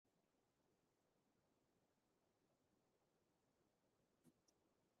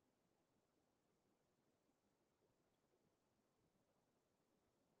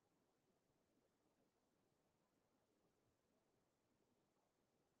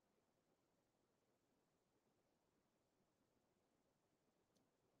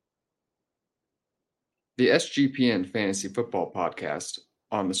The SGPN Fantasy Football Podcast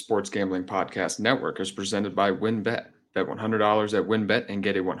on the Sports Gambling Podcast Network is presented by WynnBET. Bet $100 at WynnBET and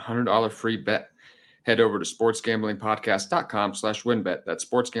get a $100 free bet. Head over to sportsgamblingpodcast.com/WynnBET. That's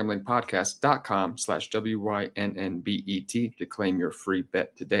sportsgamblingpodcast.com/WYNNBET to claim your free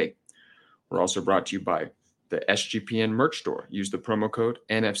bet today. We're also brought to you by the SGPN merch store. Use the promo code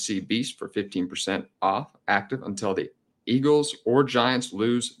NFCBeast for 15% off, active until the Eagles or Giants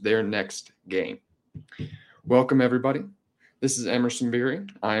lose their next game. Welcome, everybody. This is Emerson Beery.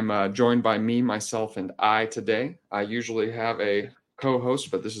 I'm joined by me, myself, and I today. I usually have a co-host,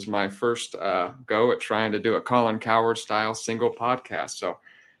 but this is my first go at trying to do a Colin Cowherd style single podcast. So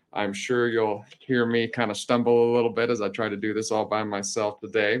I'm sure you'll hear me kind of stumble a little bit as I try to do this all by myself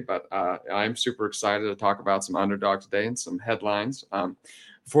today. But I'm super excited to talk about some underdog today and some headlines.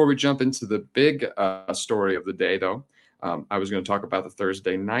 Before we jump into the big story of the day, though, I was going to talk about the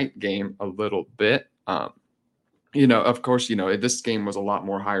Thursday night game a little bit. Of course, this game was a lot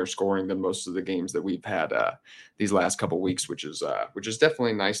more higher scoring than most of the games that we've had these last couple of weeks, which is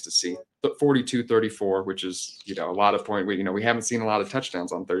definitely nice to see. 42-34, which is, a lot of point. We haven't seen a lot of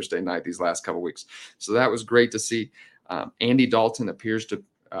touchdowns on Thursday night these last couple of weeks. So that was great to see. Andy Dalton appears to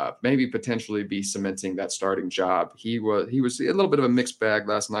maybe potentially be cementing that starting job. He was a little bit of a mixed bag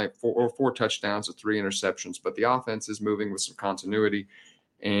last night, four touchdowns to 3 interceptions, but the offense is moving with some continuity.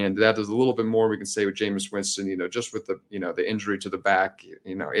 And that is a little bit more we can say with Jameis Winston, just with the injury to the back,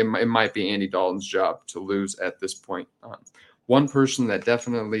 it might be Andy Dalton's job to lose at this point. One person that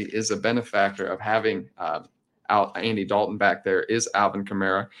definitely is a benefactor of having Andy Dalton back there is Alvin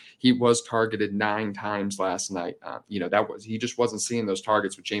Kamara. He was targeted 9 times last night. He just wasn't seeing those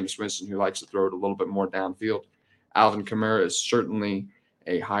targets with Jameis Winston, who likes to throw it a little bit more downfield. Alvin Kamara is certainly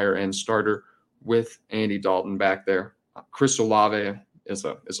a higher end starter with Andy Dalton back there. Chris Olave is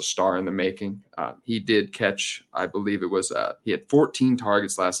a star in the making. He did catch, I believe it was, he had 14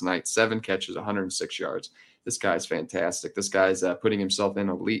 targets last night, 7 catches, 106 yards. This guy's fantastic. This guy's putting himself in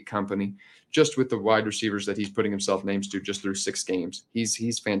elite company just with the wide receivers that he's putting himself names to just through 6 games.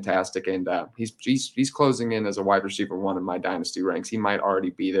 He's fantastic, and he's closing in as a wide receiver 1 in my dynasty ranks. He might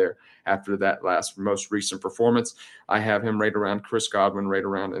already be there after that most recent performance. I have him right around Chris Godwin, right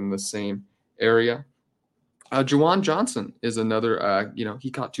around in the same area. Juwan Johnson is another,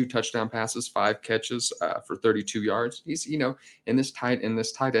 he caught 2 touchdown passes, 5 catches for 32 yards. He's, in this tight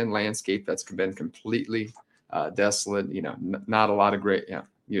end landscape that's been completely desolate, not a lot of great,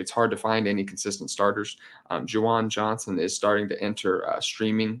 it's hard to find any consistent starters. Juwan Johnson is starting to enter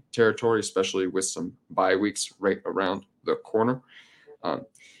streaming territory, especially with some bye weeks right around the corner.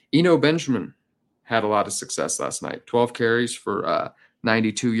 Eno Benjamin had a lot of success last night, 12 carries for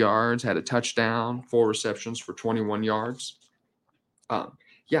 92 yards, had a touchdown, 4 receptions for 21 yards.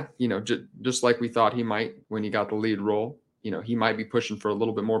 Just like we thought he might when he got the lead role, he might be pushing for a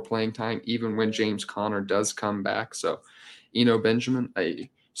little bit more playing time, even when James Conner does come back. So Eno Benjamin, a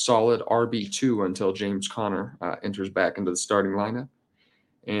solid RB2 until James Conner enters back into the starting lineup.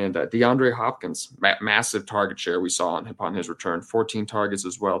 And DeAndre Hopkins, massive target share we saw upon his return, 14 targets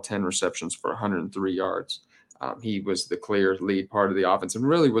as well, 10 receptions for 103 yards. He was the clear lead part of the offense and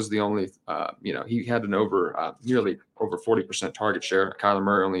really was the only, he had an nearly over 40% target share. Kyler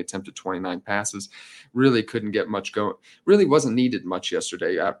Murray only attempted 29 passes, really couldn't get much going, really wasn't needed much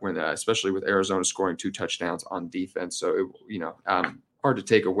yesterday especially with Arizona scoring 2 touchdowns on defense. So, hard to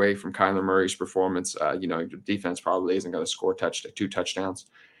take away from Kyler Murray's performance. Defense probably isn't going to score 2 touchdowns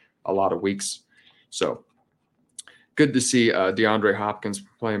a lot of weeks. So, good to see DeAndre Hopkins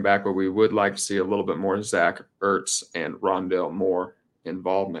playing back, but we would like to see a little bit more Zach Ertz and Rondale Moore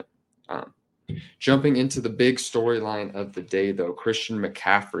involvement. Jumping into the big storyline of the day, though, Christian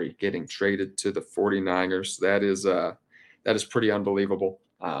McCaffrey getting traded to the 49ers. That is pretty unbelievable.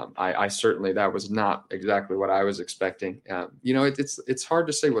 I certainly, that was not exactly what I was expecting. It's hard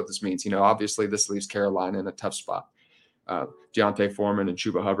to say what this means. Obviously this leaves Carolina in a tough spot. Deontay Foreman and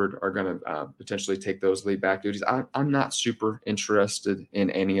Chuba Hubbard are going to potentially take those lead back duties. I'm not super interested in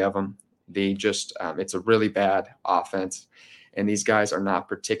any of them. They just it's a really bad offense, and these guys are not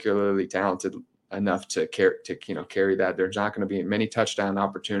particularly talented enough to carry that. There's not going to be many touchdown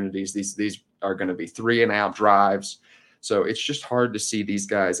opportunities. These are going to be 3-and-out drives. So it's just hard to see these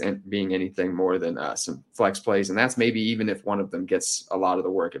guys being anything more than some flex plays. And that's maybe even if one of them gets a lot of the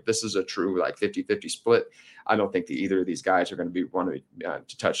work. If this is a true 50-50 split, I don't think that either of these guys are going to be one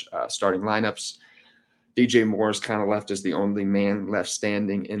to touch starting lineups. DJ Moore's kind of left as the only man left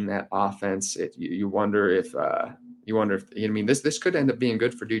standing in that offense. You wonder if this could end up being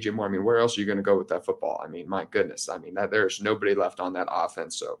good for DJ Moore. I mean, where else are you going to go with that football? I mean, my goodness. I mean, there's nobody left on that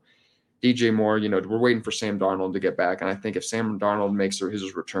offense. So DJ Moore, we're waiting for Sam Darnold to get back. And I think if Sam Darnold makes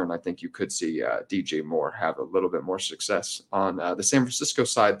his return, I think you could see DJ Moore have a little bit more success. On the San Francisco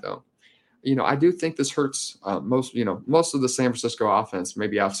side, though, I do think this hurts most of the San Francisco offense,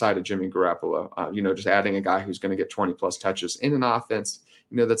 maybe outside of Jimmy Garoppolo, just adding a guy who's going to get 20 plus touches in an offense,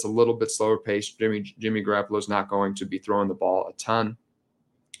 that's a little bit slower paced. Jimmy Garoppolo is not going to be throwing the ball a ton.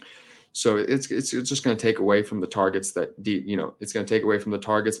 So it's just going to take away from the targets it's going to take away from the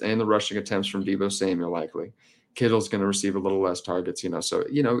targets and the rushing attempts from Deebo Samuel likely. Kittle's going to receive a little less targets, so,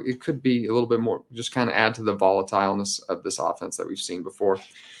 it could be a little bit more, just kind of add to the volatileness of this offense that we've seen before.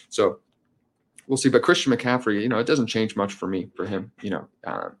 So we'll see. But Christian McCaffrey, it doesn't change much for him.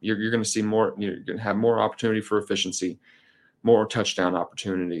 You're going to see more, you're going to have more opportunity for efficiency, more touchdown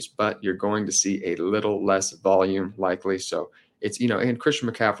opportunities, but you're going to see a little less volume likely. So it's, and Christian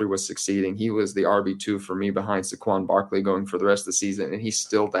McCaffrey was succeeding. He was the RB2 for me behind Saquon Barkley going for the rest of the season, and he's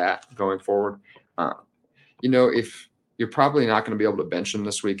still that going forward. If you're probably not going to be able to bench him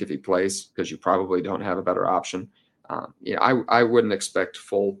this week if he plays, because you probably don't have a better option. I wouldn't expect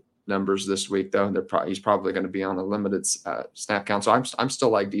full numbers this week, though. He's probably going to be on a limited snap count. So I'm still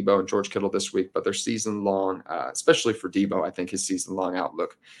like Deebo and George Kittle this week, but their season long, especially for Deebo, I think his season long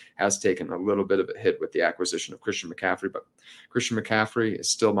outlook has taken a little bit of a hit with the acquisition of Christian McCaffrey. But Christian McCaffrey is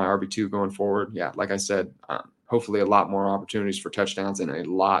still my RB2 going forward. Yeah, like I said, hopefully a lot more opportunities for touchdowns and a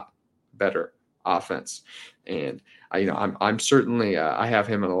lot better offense. And I'm certainly I have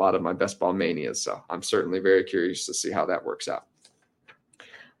him in a lot of my best ball manias, so I'm certainly very curious to see how that works out.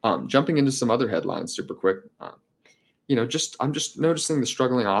 Jumping into some other headlines super quick. I'm just noticing the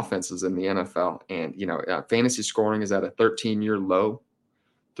struggling offenses in the NFL, and fantasy scoring is at a 13-year low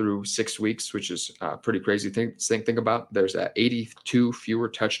through 6 weeks, which is pretty crazy thing to think about. There's 82 fewer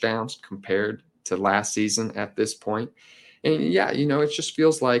touchdowns compared to last season at this point. And it just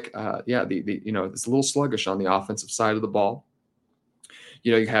feels like it's a little sluggish on the offensive side of the ball.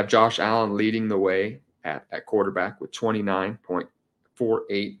 You have Josh Allen leading the way at quarterback with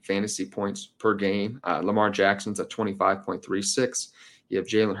 29.48 fantasy points per game. Lamar Jackson's at 25.36. You have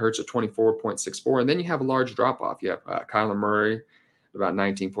Jalen Hurts at 24.64, and then you have a large drop off. You have Kyler Murray about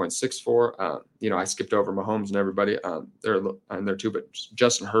 19.64. I skipped over Mahomes and everybody there too, but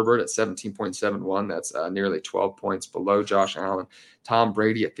Justin Herbert at 17.71. That's nearly 12 points below Josh Allen. Tom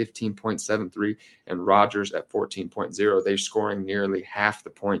Brady at 15.73 and Rodgers at 14.0. They're scoring nearly half the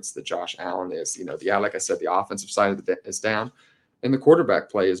points that Josh Allen is. Like I said, the offensive side of is down, and the quarterback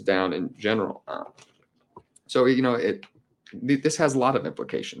play is down in general. This has a lot of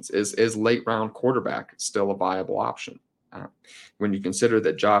implications. Is late round quarterback still a viable option? When you consider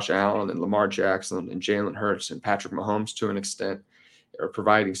that Josh Allen and Lamar Jackson and Jalen Hurts and Patrick Mahomes, to an extent, are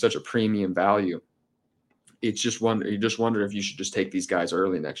providing such a premium value, you just wonder if you should just take these guys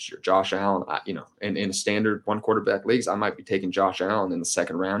early next year. Josh Allen, in a standard one quarterback leagues, I might be taking Josh Allen in the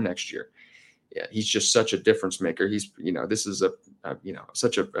second round next year. Yeah, he's just such a difference maker. He's, this is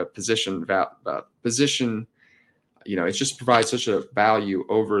such a position. It just provides such a value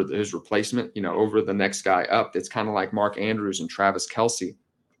over his replacement, over the next guy up. It's kind of like Mark Andrews and Travis Kelce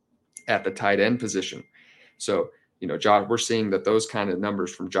at the tight end position. So, Josh, we're seeing that those kind of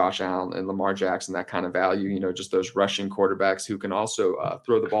numbers from Josh Allen and Lamar Jackson, that kind of value, just those rushing quarterbacks who can also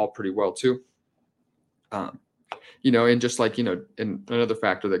throw the ball pretty well too. And just like, and another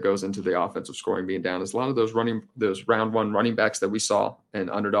factor that goes into the offensive scoring being down is a lot of those round one running backs that we saw in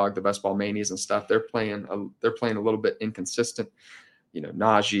Underdog, the Best Ball Manias and stuff. They're playing a little bit inconsistent.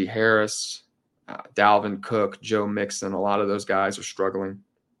 Najee Harris, Dalvin Cook, Joe Mixon, a lot of those guys are struggling.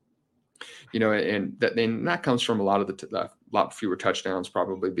 And that comes from a lot fewer touchdowns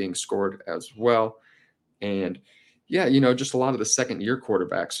probably being scored as well. And just a lot of the second-year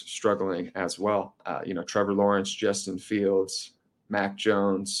quarterbacks struggling as well. Trevor Lawrence, Justin Fields, Mac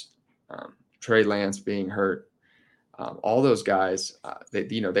Jones, Trey Lance being hurt. All those guys,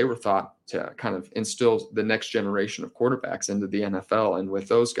 they were thought to kind of instill the next generation of quarterbacks into the NFL. And with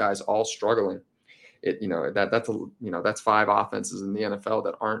those guys all struggling, that's 5 offenses in the NFL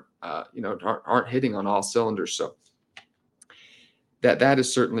that aren't hitting on all cylinders. So that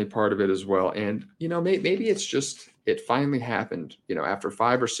is certainly part of it as well. And, maybe it's just, it finally happened, after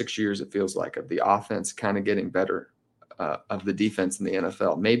 5 or 6 years, it feels like, of the offense kind of getting better of the defense in the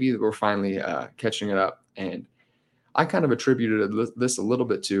NFL. Maybe we're finally catching it up. And I kind of attributed this a little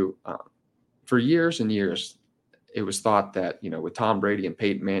bit to, for years and years, it was thought that, with Tom Brady and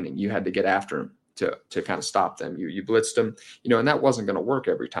Peyton Manning, you had to get after him to kind of stop them. You blitzed them, and that wasn't going to work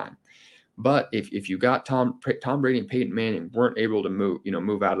every time. But if you got Tom Brady and Peyton Manning weren't able to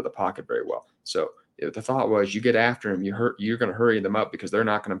move out of the pocket very well. So the thought was you get after them, you're going to hurry them up because they're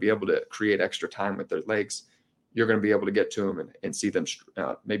not going to be able to create extra time with their legs. You're going to be able to get to them and see them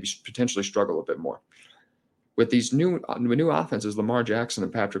maybe potentially struggle a bit more. With these new offenses, Lamar Jackson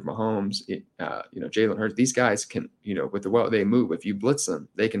and Patrick Mahomes, Jalen Hurts, these guys can, with the way they move, if you blitz them,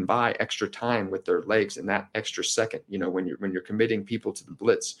 they can buy extra time with their legs in that extra second. When you're committing people to the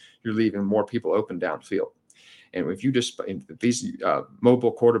blitz, you're leaving more people open downfield. And if you just these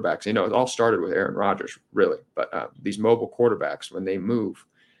mobile quarterbacks, it all started with Aaron Rodgers, really, but these mobile quarterbacks, when they move,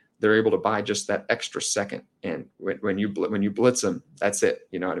 they're able to buy just that extra second. And when you blitz them, that's it.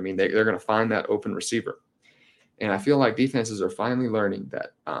 You know what I mean? They're going to find that open receiver. And I feel like defenses are finally learning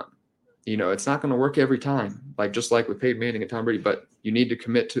that, it's not going to work every time, just like with Peyton Manning and Tom Brady, but you need to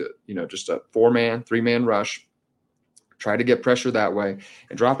commit to, just a 4-man, 3-man rush, try to get pressure that way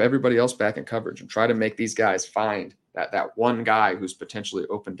and drop everybody else back in coverage and try to make these guys find that one guy who's potentially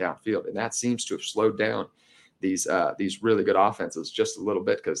open downfield. And that seems to have slowed down these really good offenses just a little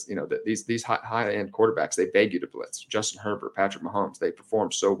bit because, these high-end quarterbacks, they beg you to blitz. Justin Herbert, Patrick Mahomes, they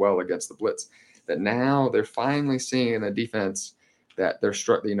perform so well against the blitz that now they're finally seeing a defense that they're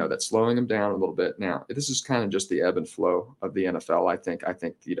that's slowing them down a little bit. Now, this is kind of just the ebb and flow of the NFL. I think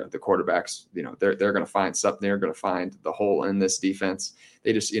the quarterbacks, they're going to find something. They're going to find the hole in this defense.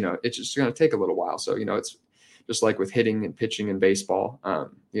 They just, it's just going to take a little while. So, it's just like with hitting and pitching in baseball.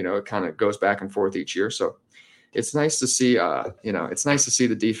 It kind of goes back and forth each year. So it's nice to see,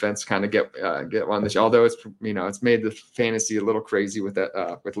 the defense kind of get one this year. Although it's made the fantasy a little crazy with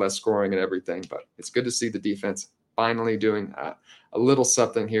that, with less scoring and everything. But it's good to see the defense finally doing a little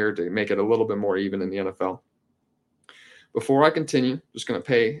something here to make it a little bit more even in the NFL. Before I continue, I'm just going to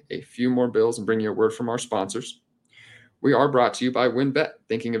pay a few more bills and bring you a word from our sponsors. We are brought to you by WynnBET.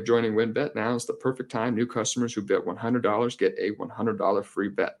 Thinking of joining WynnBET? Now is the perfect time. New customers who bet $100 get a $100 free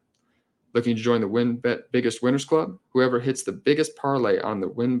bet. Looking to join the WynnBET Biggest Winners Club? Whoever hits the biggest parlay on the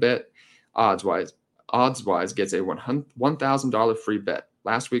WynnBET odds-wise gets a $1,000 free bet.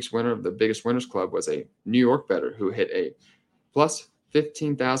 Last week's winner of the Biggest Winners Club was a New York bettor who hit a plus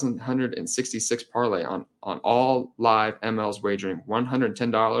 15,166 parlay on all live MLs, wagering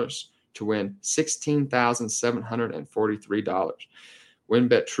 $110 to win $16,743.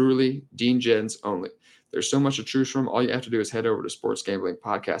 WynnBET truly Dean Jens only. There's so much to choose from. All you have to do is head over to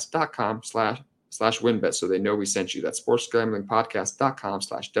sportsgamblingpodcast.com/WynnBET so they know we sent you. That's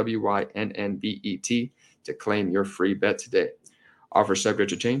sportsgamblingpodcast.com/WYNNBET to claim your free bet today. Offer subject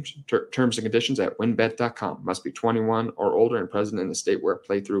to change. Terms and conditions at wynnbet.com. Must be 21 or older and present in the state where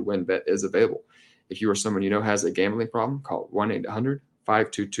playthrough WynnBET is available. If you or someone you know has a gambling problem, call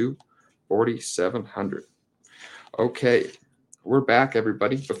 1-800-522-4700. Okay, we're back,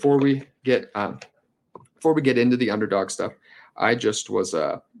 everybody. Before we get into the underdog stuff, I just was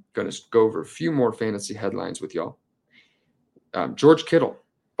going to go over a few more fantasy headlines with y'all. George Kittle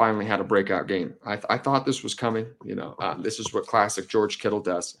finally had a breakout game. I thought this was coming. This is what classic George Kittle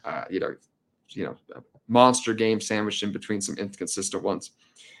does. A monster game sandwiched in between some inconsistent ones.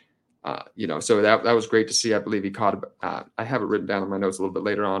 So that was great to see. I believe he caught, I have it written down in my notes a little bit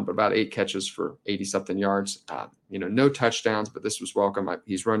later on, but about 8 catches for 80-something yards. No touchdowns, but this was welcome.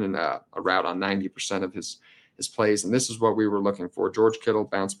 He's running a route on 90% of his plays, and this is what we were looking for. George Kittle,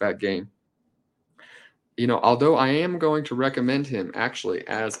 bounce back game. Although I am going to recommend him actually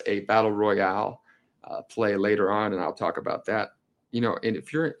as a battle royale play later on, and I'll talk about that. And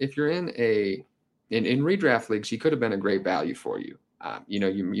if you're in redraft leagues, he could have been a great value for you.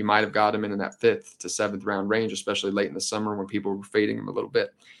 You might have got him in that 5th to 7th round range, especially late in the summer when people were fading him a little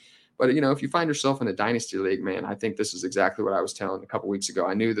bit. But, if you find yourself in a dynasty league, man, I think this is exactly what I was telling a couple weeks ago.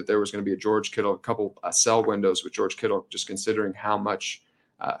 I knew that there was going to be a George Kittle, a couple sell windows with George Kittle, just considering how much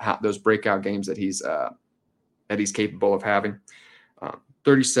those breakout games that he's capable of having.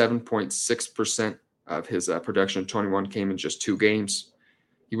 37.6% of his production in 21 came in just 2 games.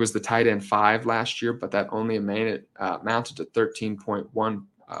 He was the tight end 5 last year, but that only amounted to 13.1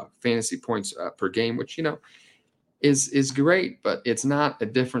 fantasy points per game, which, is great, but it's not a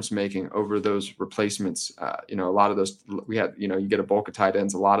difference making over those replacements. A lot of those we had, you get a bulk of tight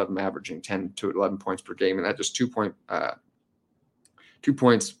ends, a lot of them averaging 10 to 11 points per game. And that just 2 points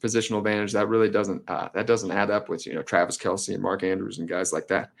positional advantage. That really doesn't add up with, Travis Kelce and Mark Andrews and guys like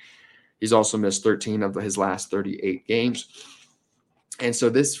that. He's also missed 13 of his last 38 games. And so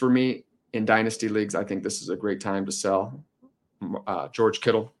this, for me, in dynasty leagues, I think this is a great time to sell George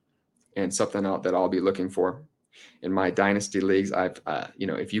Kittle, and something out that I'll be looking for in my dynasty leagues.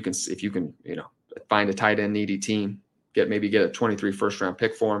 If you can find a tight end needy team, get a 23 first round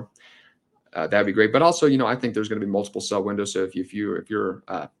pick for him. that'd be great. But also, I think there's going to be multiple sell windows. So if you're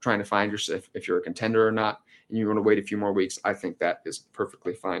trying to find yourself, if you're a contender or not, and you want to wait a few more weeks, I think that is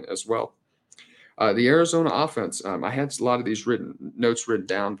perfectly fine as well. The Arizona offense, I had a lot of these notes written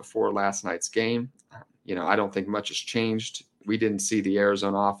down before last night's game. I don't think much has changed. We didn't see the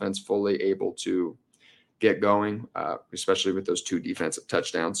Arizona offense fully able to get going, especially with those 2 defensive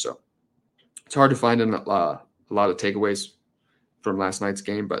touchdowns. So it's hard to find a lot of takeaways from last night's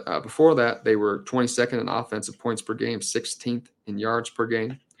game. But before that, they were 22nd in offensive points per game, 16th in yards per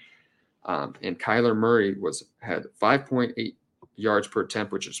game. And Kyler Murray had 5.8 yards per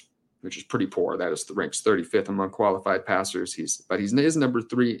attempt, which is pretty poor. That is ranks 35th among qualified passers. He's number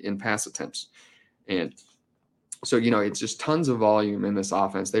 3 in pass attempts. And so, it's just tons of volume in this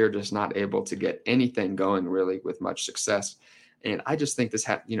offense. They are just not able to get anything going really with much success. And I just think this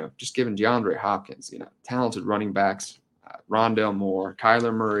just given DeAndre Hopkins, talented running backs, Rondale Moore,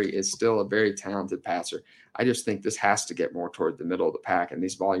 Kyler Murray is still a very talented passer. I just think this has to get more toward the middle of the pack. And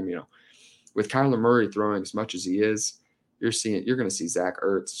these volume, with Kyler Murray throwing as much as he is, you're going to see Zach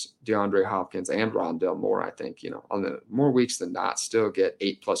Ertz, DeAndre Hopkins, and Rondale Moore, I think, on the more weeks than not, still get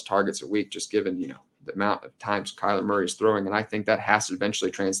 8+ targets a week, just given, the amount of times Kyler Murray is throwing. And I think that has to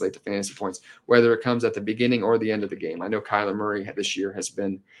eventually translate to fantasy points, whether it comes at the beginning or the end of the game. I know Kyler Murray this year has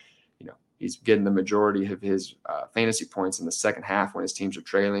been, he's getting the majority of his fantasy points in the second half when his teams are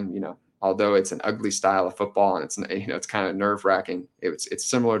trailing, although it's an ugly style of football and it's kind of nerve wracking. It's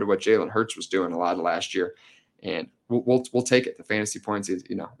similar to what Jalen Hurts was doing a lot of last year. And we'll take it. The fantasy points, it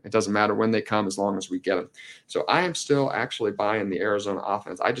doesn't matter when they come as long as we get them. So I am still actually buying the Arizona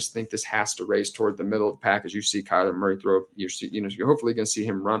offense. I just think this has to race toward the middle of the pack as you see Kyler Murray throw. You're hopefully going to see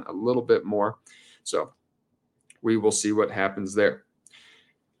him run a little bit more. So we will see what happens there.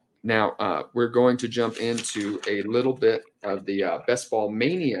 Now we're going to jump into a little bit of the Best Ball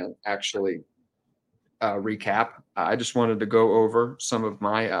Mania actually recap. I just wanted to go over some of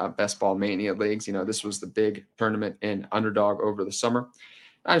my Best Ball Mania leagues. This was the big tournament in Underdog over the summer.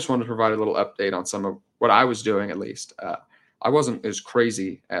 I just wanted to provide a little update on some of what I was doing. At least I wasn't as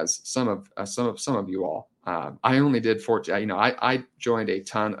crazy as some of you all. I only did 14. I joined a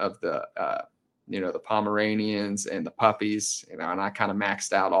ton of the the Pomeranians and the puppies. And I kind of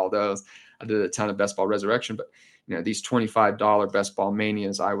maxed out all those. I did a ton of Best Ball Resurrection, but these $25 Best Ball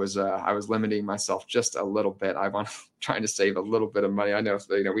Manias, I was limiting myself just a little bit. Trying to save a little bit of money. I know,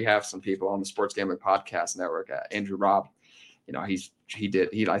 we have some people on the Sports Gambling Podcast Network, Andrew Robb, I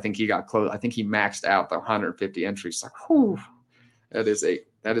think he got close. I think he maxed out the 150 entries. Like, whew, that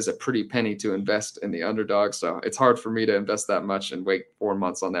is a pretty penny to invest in the Underdog. So it's hard for me to invest that much and wait 4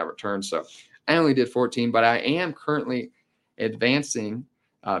 months on that return. So I only did 14, but I am currently advancing.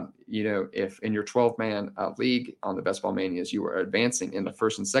 If in your 12-man league on the Best Ball Manias, you are advancing in the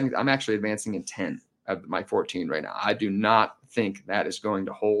first and second, I'm actually advancing in 10 of my 14 right now. I do not think that is going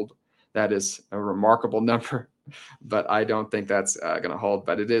to hold. That is a remarkable number, but I don't think that's going to hold.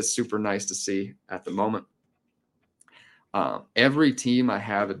 But it is super nice to see at the moment. Every team I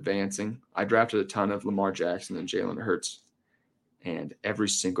have advancing, I drafted a ton of Lamar Jackson and Jalen Hurts, and every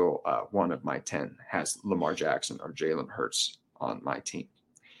single one of my 10 has Lamar Jackson or Jalen Hurts on my team.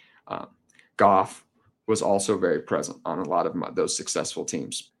 Goff was also very present on a lot of those successful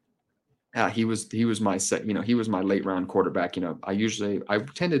teams. He was my he was my late round quarterback. I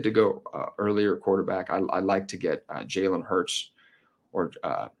tended to go earlier quarterback. I like to get Jalen Hurts or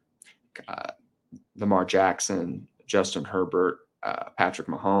Lamar Jackson, Justin Herbert, Patrick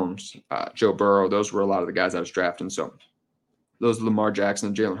Mahomes, Joe Burrow. Those were a lot of the guys I was drafting. So those Lamar Jackson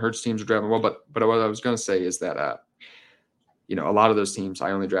and Jalen Hurts teams are drafting well. But what I was going to say is that a lot of those teams,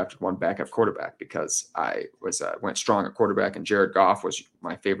 I only drafted one backup quarterback because I went strong at quarterback, and Jared Goff was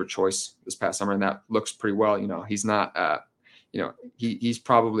my favorite choice this past summer, and that looks pretty well. He's not, he's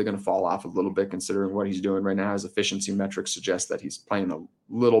probably going to fall off a little bit considering what he's doing right now. His efficiency metrics suggest that he's playing a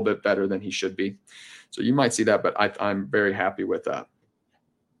little bit better than he should be. So you might see that, but I'm very happy with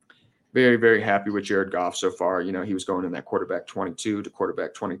very, very happy with Jared Goff so far. He was going in that quarterback 22 to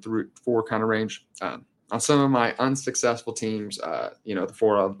quarterback 23-4 kind of range. On some of my unsuccessful teams, the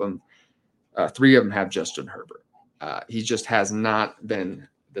 4 of them, 3 of them have Justin Herbert. He just has not been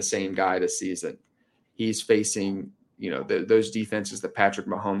the same guy this season. He's facing, those defenses that Patrick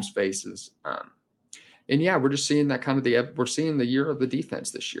Mahomes faces. We're just seeing that kind of we're seeing the year of the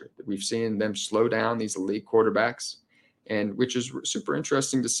defense this year. We've seen them slow down these elite quarterbacks, and which is super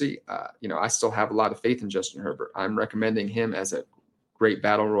interesting to see. I still have a lot of faith in Justin Herbert. I'm recommending him as a great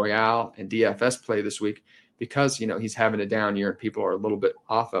battle royale and DFS play this week because he's having a down year and people are a little bit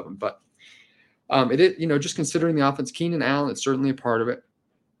off of him. But it is, just considering the offense, Keenan Allen is certainly a part of it.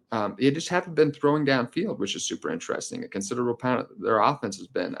 They just haven't been throwing downfield, which is super interesting. A considerable part of their offense has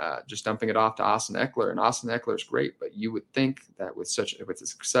been just dumping it off to Austin Eckler, and Austin Eckler is great. But you would think that with a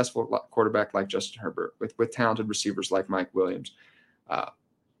successful quarterback like Justin Herbert, with talented receivers like Mike Williams,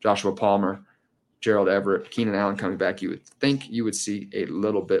 Joshua Palmer, Gerald Everett, Keenan Allen coming back, you would think you would see a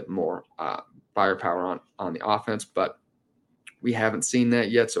little bit more firepower on the offense, but we haven't seen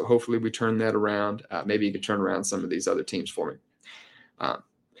that yet. So hopefully we turn that around. Maybe you could turn around some of these other teams for me.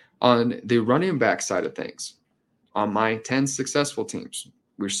 On the running back side of things, on my 10 successful teams,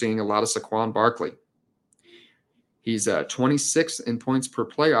 we're seeing a lot of Saquon Barkley. He's 26th in points per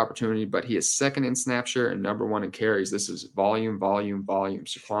play opportunity, but he is second in snap share and number one in carries. This is volume.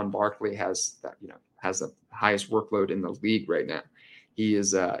 Saquon Barkley has the highest workload in the league right now. He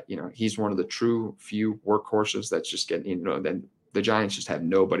is, he's one of the true few workhorses that's just getting, then the Giants just have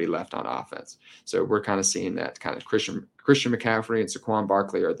nobody left on offense. So we're kind of seeing that kind of Christian McCaffrey and Saquon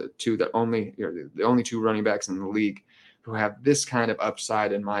Barkley are the only two running backs in the league who have this kind of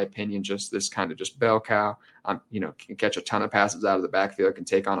upside, in my opinion, just this kind of just bell cow. Can catch a ton of passes out of the backfield, can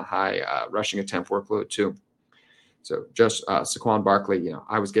take on a high rushing attempt workload too. So just Saquon Barkley,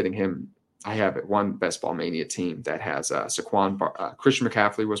 I was getting him. I have one Best Ball Mania team that has Christian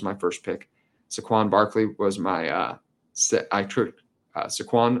McCaffrey was my first pick. Saquon Barkley was my I took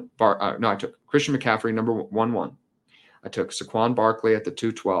Christian McCaffrey number 1-1. I took Saquon Barkley at the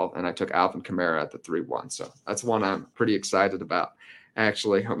 2-12, and I took Alvin Kamara at the 3-1. So that's one I'm pretty excited about.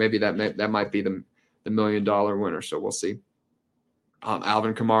 Actually, maybe that might be the $1 million winner. So we'll see.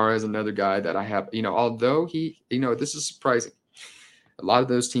 Alvin Kamara is another guy that I have. Although this is surprising. A lot of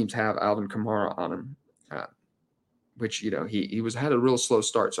those teams have Alvin Kamara on him, which he had a real slow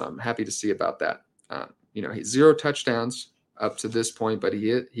start. So I'm happy to see about that. He's 0 touchdowns up to this point, but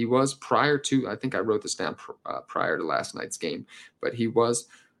he was prior to, I think I wrote this down prior to last night's game, but he was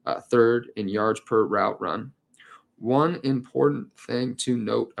third in yards per route run. One important thing to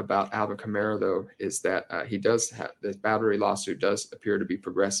note about Alvin Kamara, though, is that he does have the battery lawsuit does appear to be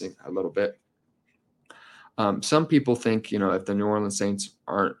progressing a little bit. Some people think, if the New Orleans Saints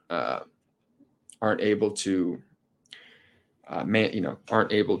aren't able to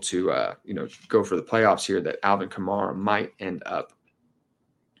go for the playoffs here, that Alvin Kamara might end up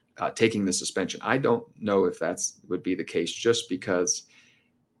taking the suspension. I don't know if would be the case, just because,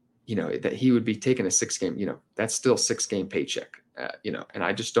 that he would be taking a 6-game, that's still 6-game paycheck, and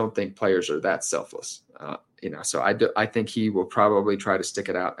I just don't think players are that selfless, so I think he will probably try to stick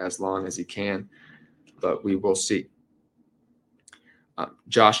it out as long as he can, but we will see.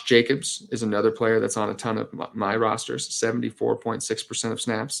 Josh Jacobs is another player that's on a ton of my rosters, 74.6% of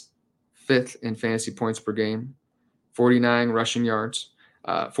snaps, 5th in fantasy points per game, 49 rushing yards,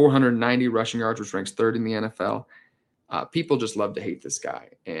 490 rushing yards, which ranks 3rd in the NFL. People just love to hate this guy.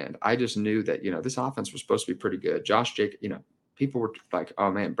 And I just knew that, this offense was supposed to be pretty good. Josh Jacobs, people were like,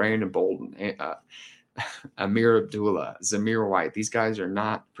 oh man, Brandon Bolden, Amir Abdullah, Zamir White. These guys are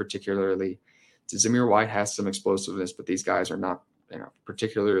not particularly, Zamir White has some explosiveness, but these guys are not,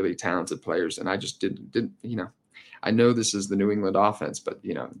 particularly talented players. And I just didn't, I know this is the New England offense, but,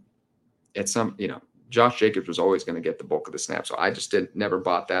 Josh Jacobs was always going to get the bulk of the snap. So I just never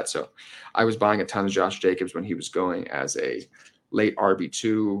bought that. So I was buying a ton of Josh Jacobs when he was going as a late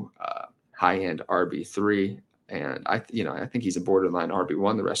RB2, high-end RB3. And I think he's a borderline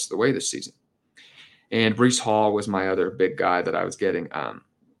RB1 the rest of the way this season. And Breece Hall was my other big guy that I was getting.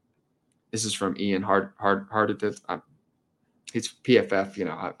 This is from Ian Hardit. He's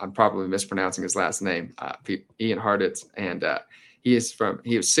PFF. I'm probably mispronouncing his last name, Ian Hardit, and he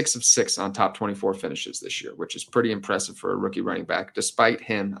was 6 of 6 on top 24 finishes this year, which is pretty impressive for a rookie running back. Despite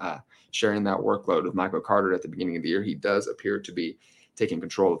him sharing that workload with Michael Carter at the beginning of the year, he does appear to be taking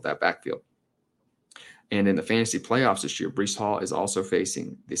control of that backfield. And in the fantasy playoffs this year, Breece Hall is also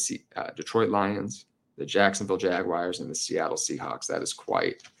facing the Detroit Lions, the Jacksonville Jaguars, and the Seattle Seahawks. That is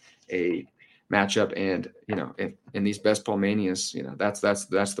quite a matchup. And, in these Best Ball Manias, that's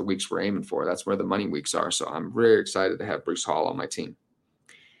the weeks we're aiming for. That's where the money weeks are. So I'm very excited to have Breece Hall on my team.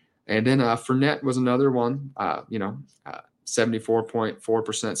 And then Fournette was another one,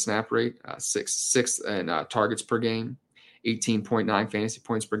 74.4% snap rate, sixth in targets per game, 18.9 fantasy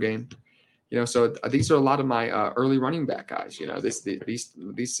points per game. So these are a lot of my early running back guys. These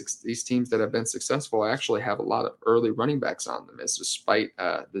teams that have been successful actually have a lot of early running backs on them. It's despite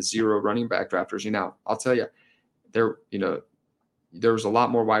the 0 running back drafters. I'll tell you, there was a lot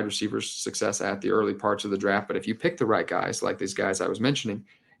more wide receivers success at the early parts of the draft. But if you pick the right guys, like these guys I was mentioning,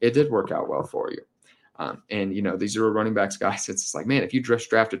 it did work out well for you. And, these are running backs, guys. It's like, man, if you just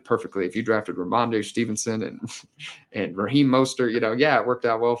drafted perfectly, if you drafted Ramondre Stevenson and Raheem Mostert, yeah, it worked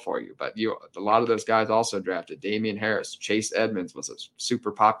out well for you. But a lot of those guys also drafted Damian Harris. Chase Edmonds was a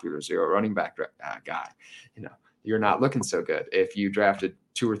super popular running back guy. You're not looking so good if you drafted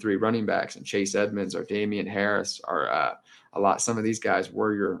 2 or 3 running backs and Chase Edmonds or Damian Harris or some of these guys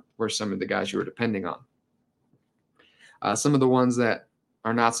were some of the guys you were depending on. Some of the ones that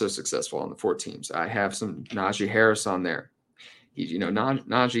are not so successful on the 4 teams. I have some Najee Harris on there.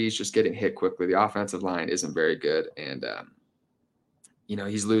 Najee is just getting hit quickly. The offensive line isn't very good. And,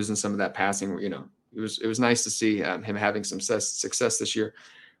 he's losing some of that passing. It was nice to see him having some success this year.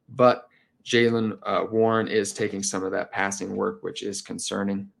 But Jaylen Warren is taking some of that passing work, which is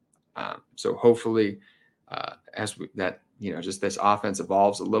concerning. So hopefully just this offense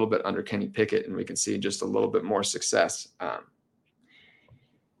evolves a little bit under Kenny Pickett and we can see just a little bit more success.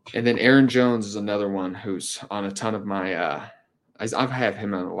 And then Aaron Jones is another one who's on a ton of my I've had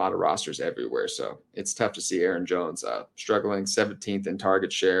him on a lot of rosters everywhere. So it's tough to see Aaron Jones struggling 17th in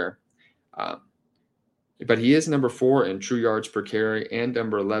target share. But he is number 4 in true yards per carry and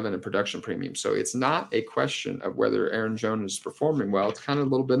number 11 in production premium. So it's not a question of whether Aaron Jones is performing well. It's kind of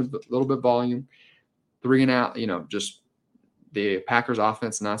a little bit volume, 3 and out, just the Packers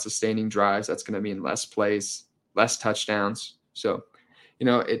offense not sustaining drives. That's going to mean less plays, less touchdowns. So,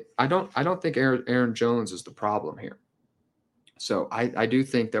 I don't think Aaron Jones is the problem here. So I do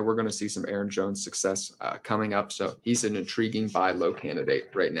think that we're going to see some Aaron Jones success coming up. So he's an intriguing buy low candidate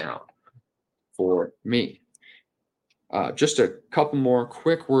right now for me. Just a couple more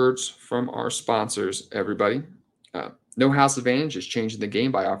quick words from our sponsors, everybody. No House Advantage is changing the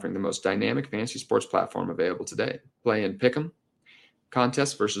game by offering the most dynamic fantasy sports platform available today. Play in Pick'em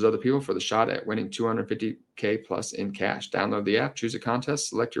contests versus other people for the shot at winning $250K plus in cash. Download the app, choose a contest,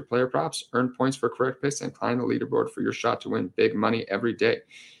 select your player props, earn points for correct picks, and climb the leaderboard for your shot to win big money every day.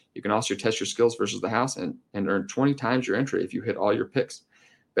 You can also test your skills versus the house and earn 20 times your entry if you hit all your picks.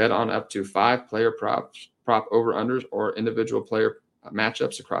 Bet on up to 5 player prop over-unders or individual player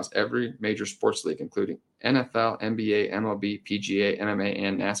matchups across every major sports league, including NFL, NBA, MLB, PGA, MMA,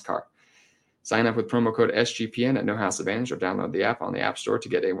 and NASCAR. Sign up with promo code SGPN at No House Advantage or download the app on the App Store to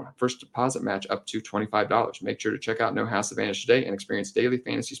get a first deposit match up to $25. Make sure to check out No House Advantage today and experience daily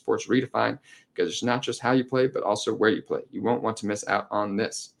fantasy sports redefined, because it's not just how you play, but also where you play. You won't want to miss out on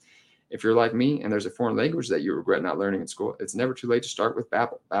this. If you're like me and there's a foreign language that you regret not learning in school, it's never too late to start with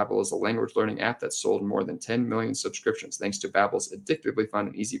Babbel. Babbel is a language learning app that's sold more than 10 million subscriptions. Thanks to Babbel's addictively fun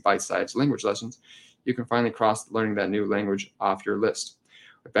and easy bite-sized language lessons, you can finally cross learning that new language off your list.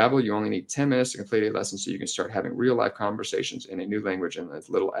 With Babbel, you only need 10 minutes to complete a lesson so you can start having real-life conversations in a new language in as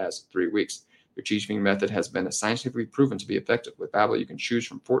little as 3 weeks. Your teaching method has been scientifically proven to be effective. With Babbel, you can choose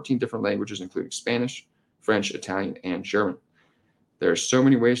from 14 different languages, including Spanish, French, Italian, and German. There are so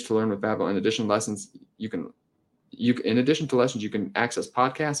many ways to learn with Babbel. In addition to lessons, you can access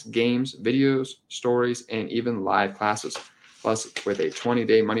podcasts, games, videos, stories, and even live classes. Plus, with a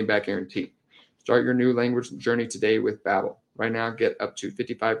 20-day money-back guarantee. Start your new language journey today with Babbel. Right now, get up to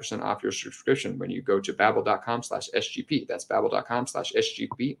 55% off your subscription when you go to babbel.com/SGP. That's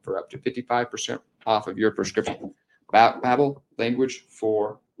babbel.com/SGP for up to 55% off of your prescription. Babbel, language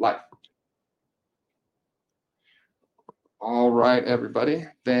for life. All right, everybody.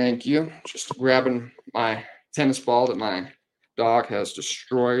 Thank you. Just grabbing my tennis ball that my dog has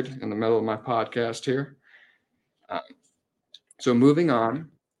destroyed in the middle of my podcast here. So moving on,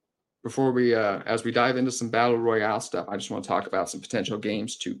 before we, as we dive into some Battle Royale stuff, I just want to talk about some potential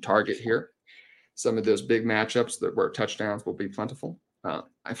games to target here. Some of those big matchups where touchdowns will be plentiful.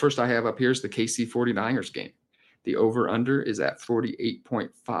 First I have up here is the KC 49ers game. The over-under is at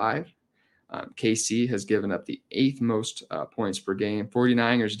 48.5. KC has given up the 8th most points per game.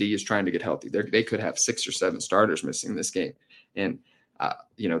 49ers D is trying to get healthy. They could have 6 or 7 starters missing this game. And,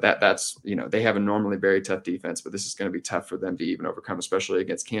 they have a normally very tough defense, but this is going to be tough for them to even overcome, especially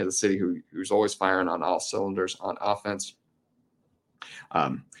against Kansas City, who's always firing on all cylinders on offense.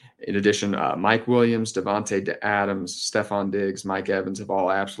 In addition, Mike Williams, Devontae Adams, Stephon Diggs, Mike Evans have all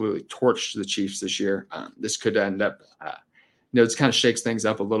absolutely torched the Chiefs this year. This could end up it kind of shakes things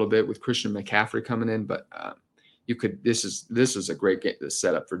up a little bit with Christian McCaffrey coming in, but this is a great game, this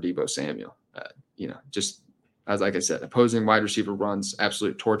setup for Deebo Samuel. Just as like I said, opposing wide receiver runs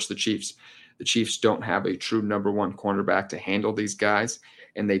absolutely torch the Chiefs. The Chiefs don't have a true number 1 cornerback to handle these guys,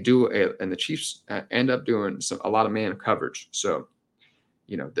 and they do, and the Chiefs end up doing a lot of man coverage. So,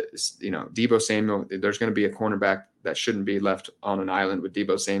 Deebo Samuel, there's going to be a cornerback that shouldn't be left on an island with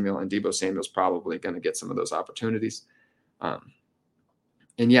Deebo Samuel, and Deebo Samuel's probably going to get some of those opportunities.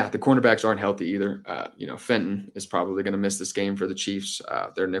 And yeah, the cornerbacks aren't healthy either. Fenton is probably going to miss this game for the Chiefs.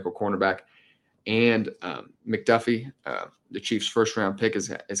 Their nickel cornerback, and McDuffie, the Chiefs' first-round pick,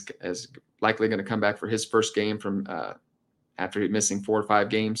 is likely going to come back for his first game from after missing 4 or 5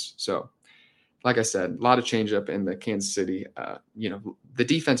 games. So, like I said, a lot of change up in the Kansas City. The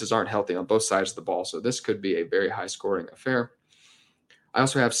defenses aren't healthy on both sides of the ball, so this could be a very high-scoring affair. I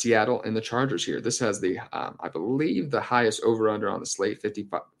also have Seattle and the Chargers here. This has the, I believe, the highest over-under on the slate,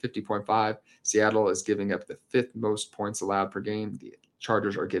 50.5. Seattle is giving up the 5th most points allowed per game. The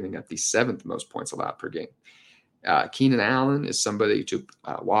Chargers are giving up the 7th most points allowed per game. Keenan Allen is somebody to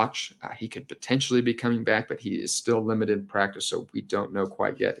watch. He could potentially be coming back, but he is still limited in practice, so we don't know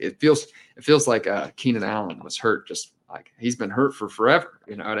quite yet. It feels like Keenan Allen was hurt, just like he's been hurt for forever.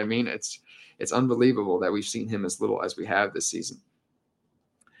 You know what I mean? It's unbelievable that we've seen him as little as we have this season.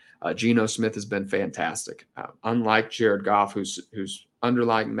 Geno Smith has been fantastic. Unlike Jared Goff, whose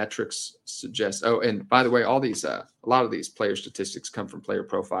underlying metrics suggest. Oh, and by the way, all these a lot of these player statistics come from Player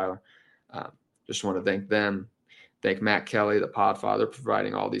Profiler. Just want to thank them. Thank Matt Kelly, the Podfather,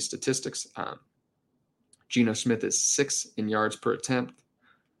 providing all these statistics. Geno Smith is 6th in yards per attempt,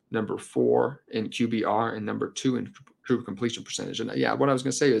 number 4 in QBR, and number 2 in true completion percentage. And yeah, what I was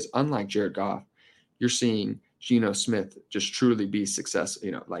going to say is, unlike Jared Goff, you're seeing Geno Smith just truly be successful.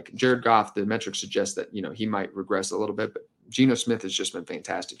 Like Jared Goff, the metrics suggest that, he might regress a little bit, but Geno Smith has just been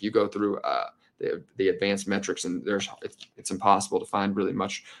fantastic. You go through the advanced metrics, and it's impossible to find really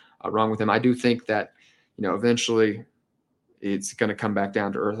much wrong with him. I do think that, eventually it's going to come back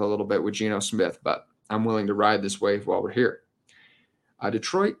down to earth a little bit with Geno Smith, but I'm willing to ride this wave while we're here.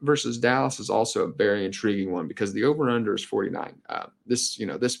 Detroit versus Dallas is also a very intriguing one because the over-under is 49.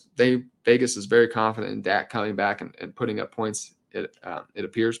 Vegas is very confident in Dak coming back and putting up points. It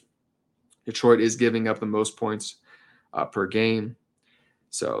appears Detroit is giving up the most points per game.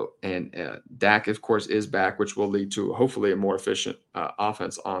 So, and Dak, of course, is back, which will lead to hopefully a more efficient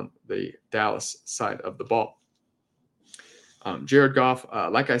offense on the Dallas side of the ball. Jared Goff,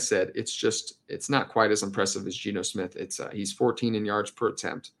 like I said, it's not quite as impressive as Geno Smith. He's 14 in yards per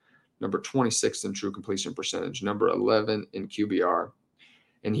attempt, number 26 in true completion percentage, number 11 in QBR,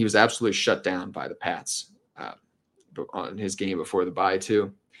 and he was absolutely shut down by the Pats on his game before the bye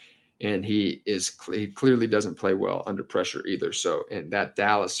too. And he clearly doesn't play well under pressure either. So, and that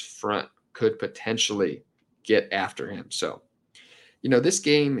Dallas front could potentially get after him. So, this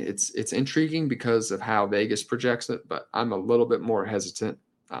game, it's intriguing because of how Vegas projects it, but I'm a little bit more hesitant.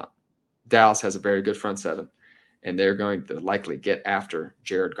 Dallas has a very good front seven, and they're going to likely get after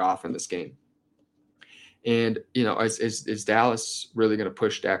Jared Goff in this game. And, is Dallas really going to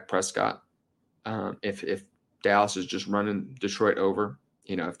push Dak Prescott if Dallas is just running Detroit over?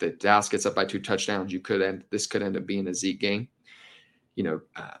 If the Dallas gets up by 2 touchdowns, this could end up being a Zeke game.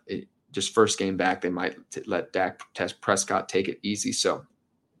 Just first game back, they might let Dak Prescott take it easy. So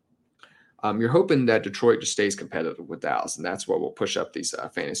you're hoping that Detroit just stays competitive with Dallas, and that's what will push up these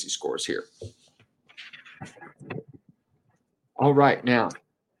fantasy scores here. All right, now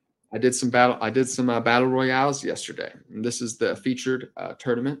I did some battle royales yesterday, and this is the featured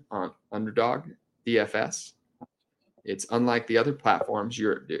tournament on Underdog DFS. It's unlike the other platforms.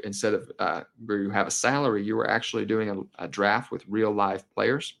 Instead of where you have a salary, you are actually doing a draft with real live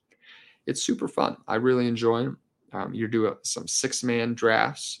players. It's super fun. I really enjoy them. You do some 6-man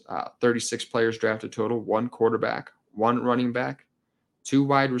drafts, 36 players drafted total, 1 quarterback, 1 running back, 2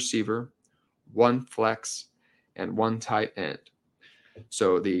 wide receiver, 1 flex, and 1 tight end.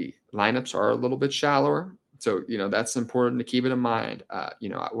 So the lineups are a little bit shallower. So, that's important to keep it in mind.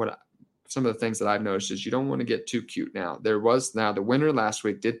 Some of the things that I've noticed is you don't want to get too cute. Now, the winner last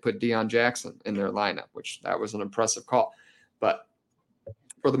week did put Deion Jackson in their lineup, which that was an impressive call. But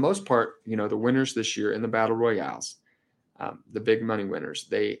for the most part, the winners this year in the battle royales, the big money winners,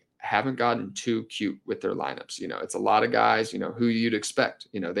 they haven't gotten too cute with their lineups. It's a lot of guys, who you'd expect.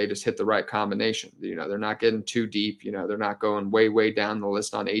 They just hit the right combination. They're not getting too deep. They're not going way, way down the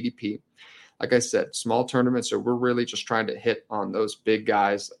list on ADP. Like I said, small tournaments, so we're really just trying to hit on those big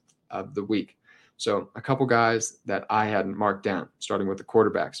guys of the week. So a couple guys that I hadn't marked down, starting with the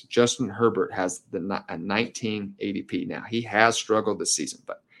quarterbacks. Justin Herbert has a 19 ADP. Now, he has struggled this season,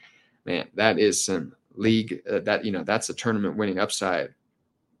 but man, that is some league that's a tournament winning upside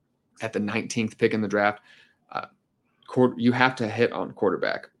at the 19th pick in the draft. You have to hit on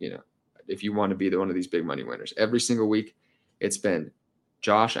quarterback, if you want to be one of these big money winners. Every single week, it's been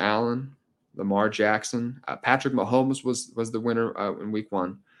Josh Allen, Lamar Jackson. Patrick Mahomes was the winner in week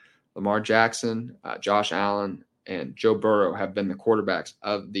 1. Lamar Jackson, Josh Allen, and Joe Burrow have been the quarterbacks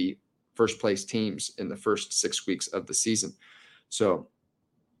of the first place teams in the first 6 weeks of the season. So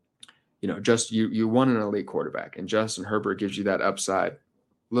just you want an elite quarterback, and Justin Herbert gives you that upside a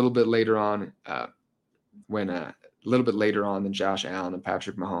little bit later on, a little bit later on than Josh Allen and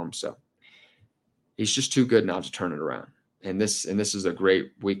Patrick Mahomes. So he's just too good not to turn it around. And this is a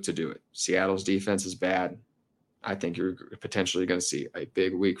great week to do it. Seattle's defense is bad. I think you're potentially going to see a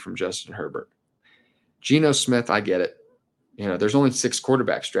big week from Justin Herbert. Geno Smith, I get it. There's only 6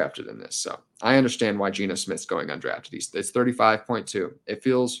 quarterbacks drafted in this, so I understand why Geno Smith's going undrafted. It's 35.2. It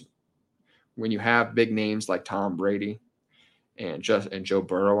feels, when you have big names like Tom Brady and Joe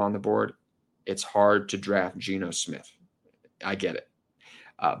Burrow on the board, it's hard to draft Geno Smith. I get it.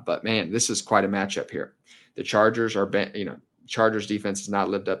 But man, this is quite a matchup here. The Chargers Chargers defense has not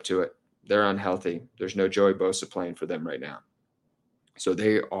lived up to it. They're unhealthy. There's no Joey Bosa playing for them right now. So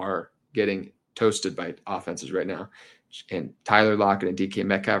they are getting toasted by offenses right now. And Tyler Lockett and DK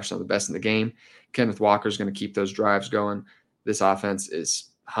Metcalf are some of the best in the game. Kenneth Walker is going to keep those drives going. This offense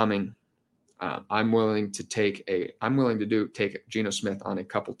is humming. I'm willing to take Geno Smith on a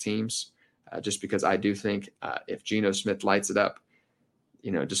couple teams, just because I do think if Geno Smith lights it up,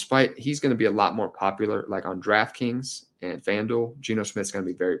 despite he's going to be a lot more popular, like on DraftKings and FanDuel, Geno Smith's going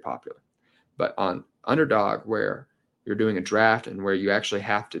to be very popular. But on Underdog, where you're doing a draft and where you actually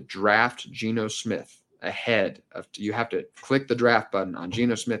have to draft Geno Smith you have to click the draft button on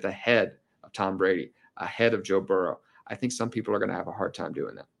Geno Smith ahead of Tom Brady, ahead of Joe Burrow. I think some people are going to have a hard time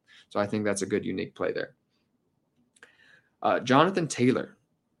doing that. So I think that's a good, unique play there. Jonathan Taylor,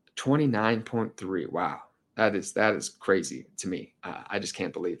 29.3. Wow. That is crazy to me. I just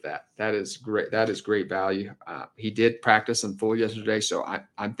can't believe that. That is great. That is great value. He did practice in full yesterday, so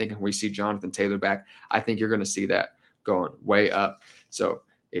I'm thinking we see Jonathan Taylor back. I think you're going to see that going way up. So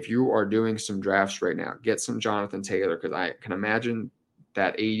if you are doing some drafts right now, get some Jonathan Taylor, because I can imagine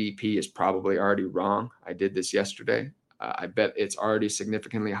that ADP is probably already wrong. I did this yesterday. I bet it's already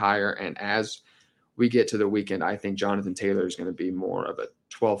significantly higher. And as we get to the weekend, I think Jonathan Taylor is going to be more of a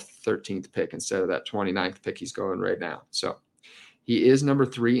 12th, 13th pick instead of that 29th pick he's going right now. So he is number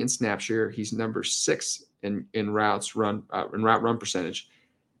 3 in snap share. He's number 6 in route run percentage,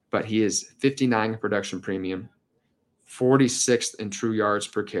 but he is 59 in production premium, 46th in true yards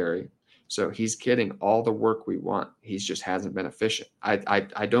per carry. So he's getting all the work we want. He just hasn't been efficient.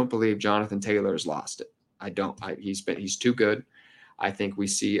 I don't believe Jonathan Taylor has lost it. I don't. He's too good. I think we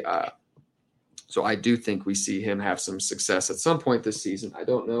see. So I do think we see him have some success at some point this season. I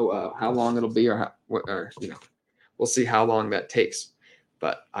don't know how long it'll be, we'll see how long that takes.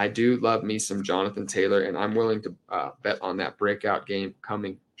 But I do love me some Jonathan Taylor, and I'm willing to bet on that breakout game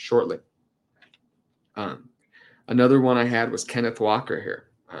coming shortly. Another one I had was Kenneth Walker here.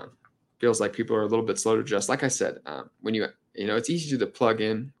 Feels like people are a little bit slow to adjust. Like I said, when it's easy to plug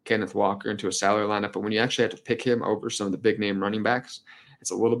in Kenneth Walker into a salary lineup, but when you actually have to pick him over some of the big name running backs,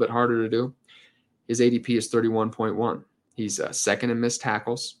 it's a little bit harder to do. His ADP is 31.1. He's second in missed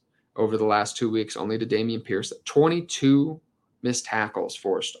tackles over the last 2 weeks, only to Dameon Pierce. 22 missed tackles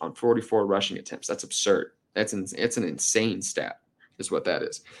forced on 44 rushing attempts. That's absurd. It's an insane stat, is what that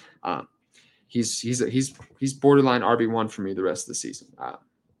is. He's borderline RB1 for me the rest of the season.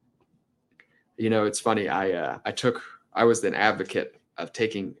 It's funny. I was an advocate of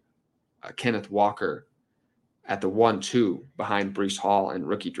taking Kenneth Walker at the 1-2 behind Breece Hall in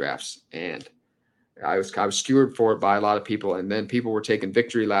rookie drafts, and I was skewered for it by a lot of people, and then people were taking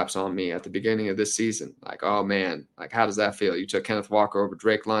victory laps on me at the beginning of this season. Like, oh man, like how does that feel? You took Kenneth Walker over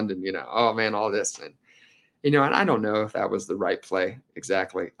Drake London, oh man, all this. And and I don't know if that was the right play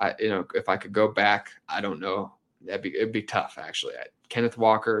exactly. If I could go back, I don't know. It'd be tough actually. Kenneth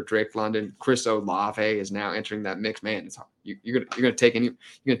Walker, Drake London, Chris Olave is now entering that mix. Man, it's hard. You're gonna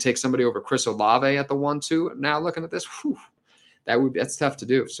take somebody over Chris Olave at the 1-2. Now looking at this, that's tough to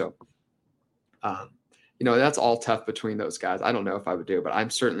do. So that's all tough between those guys. I don't know if I would do, but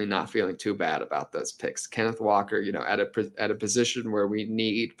I'm certainly not feeling too bad about those picks. Kenneth Walker, at a position where we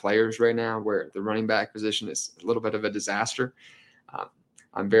need players right now, where the running back position is a little bit of a disaster.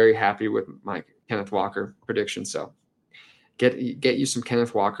 I'm very happy with my Kenneth Walker prediction. So get you some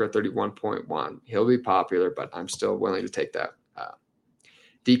Kenneth Walker at 31.1. He'll be popular, but I'm still willing to take that.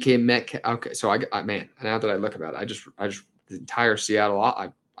 DK Metcalf. Okay, so now that I look about it, I just the entire Seattle.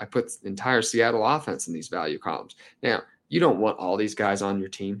 I put the entire Seattle offense in these value columns. Now, you don't want all these guys on your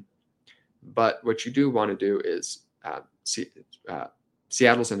team, but what you do want to do is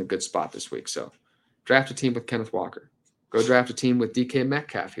Seattle's in a good spot this week. So draft a team with Kenneth Walker. Go draft a team with DK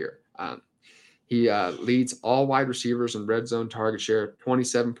Metcalf here. He leads all wide receivers in red zone target share,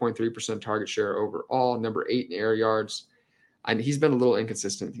 27.3% target share overall, number 8 in air yards. And he's been a little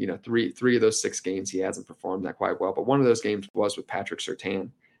inconsistent. Three of those 6 games he hasn't performed that quite well. But one of those games was with Patrick Surtain.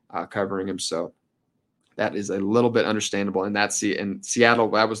 covering him. So that is a little bit understandable. And in Seattle,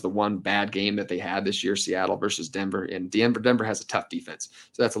 that was the one bad game that they had this year, Seattle versus Denver. And Denver has a tough defense.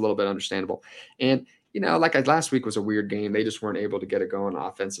 So that's a little bit understandable. And, last week was a weird game. They just weren't able to get it going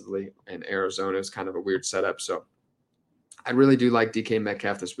offensively. And Arizona is kind of a weird setup. So I really do like DK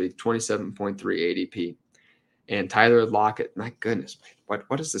Metcalf this week, 27.3 ADP. And Tyler Lockett, my goodness, what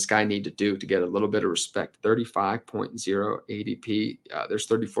does this guy need to do to get a little bit of respect? 35.0 ADP. There's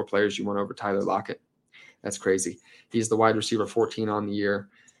 34 players you want over Tyler Lockett. That's crazy. He's the wide receiver 14 on the year.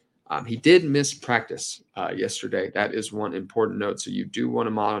 He did miss practice yesterday. That is one important note. So you do want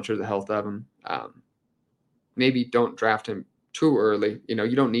to monitor the health of him. Maybe don't draft him too early.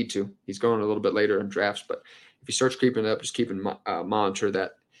 You don't need to. He's going a little bit later in drafts. But if he starts creeping up, just monitor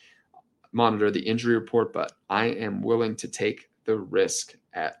the injury report. But I am willing to take the risk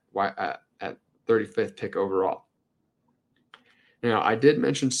at 35th pick overall. Now, I did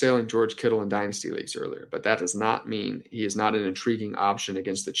mention sailing George Kittle in Dynasty Leagues earlier, but that does not mean he is not an intriguing option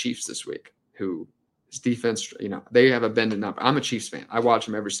against the Chiefs this week, who his defense, they have a bend and not. I'm a Chiefs fan. I watch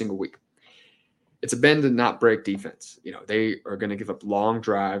them every single week. It's a bend and not break defense. They are going to give up long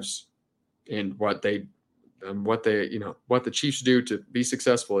drives, and what the Chiefs do to be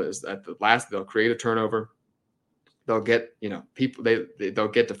successful is at the last they'll create a turnover. They'll get people they'll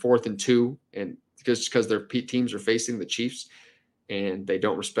get to 4th and 2, and just because their teams are facing the Chiefs and they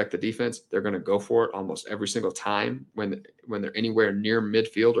don't respect the defense, they're going to go for it almost every single time when they're anywhere near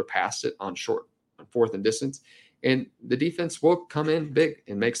midfield or past it on 4th and distance. And the defense will come in big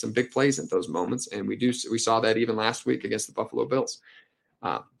and make some big plays at those moments. And we saw that even last week against the Buffalo Bills.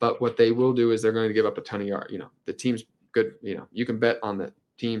 But what they will do is they're going to give up a ton of yards. The team's good. You can bet on the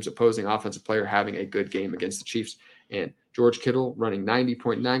team's opposing offensive player having a good game against the Chiefs. And George Kittle running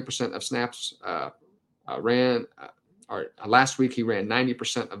 90.9% of snaps last week he ran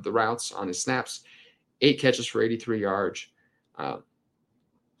 90% of the routes on his snaps, 8 catches for 83 yards.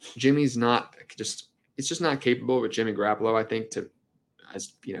 Jimmy's it's just not capable with Jimmy Garoppolo, I think,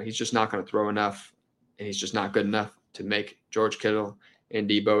 he's just not going to throw enough, and he's just not good enough to make George Kittle and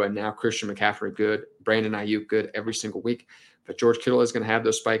Debo and now Christian McCaffrey good, Brandon Ayuk good every single week. But George Kittle is going to have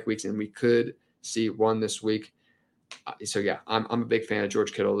those spike weeks, and we could see one this week. I'm a big fan of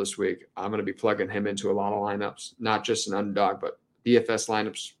George Kittle this week. I'm going to be plugging him into a lot of lineups, not just an underdog, but DFS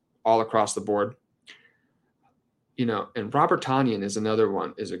lineups all across the board. And Robert Tonyan is a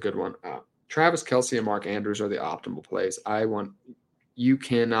good one. Travis Kelce and Mark Andrews are the optimal plays. You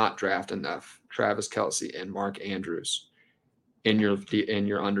cannot draft enough Travis Kelce and Mark Andrews in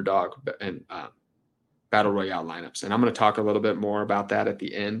your underdog and battle royale lineups. And I'm going to talk a little bit more about that at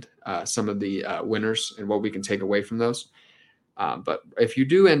the end, some of the winners and what we can take away from those. But if you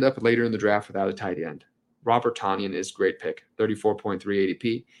do end up later in the draft without a tight end, Robert Tonyan is a great pick, 34.3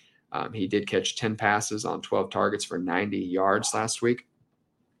 ADP. He did catch 10 passes on 12 targets for 90 yards last week.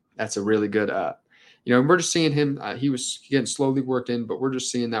 That's a really good, we're just seeing him. He was getting slowly worked in, but we're just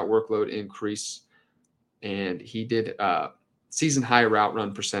seeing that workload increase. And he did season high route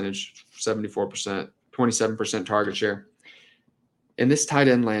run percentage, 74%, 27% target share. In this tight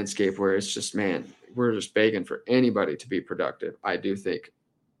end landscape where it's just, we're just begging for anybody to be productive, I do think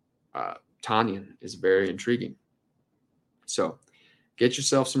Tonyan is very intriguing. So get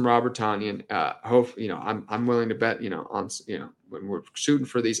yourself some Robert Tonyan. I'm willing to bet, when we're shooting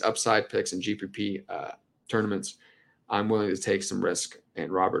for these upside picks in GPP tournaments, I'm willing to take some risk, and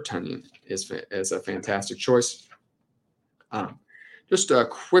Robert Tonyan is a fantastic choice. Just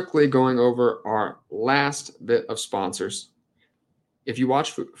quickly going over our last bit of sponsors. If you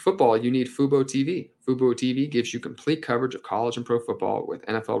watch football, you need Fubo TV. Fubo TV gives you complete coverage of college and pro football with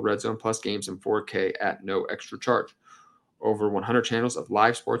NFL Red Zone Plus games in 4K at no extra charge. Over 100 channels of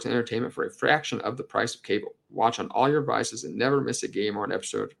live sports and entertainment for a fraction of the price of cable. Watch on all your devices and never miss a game or an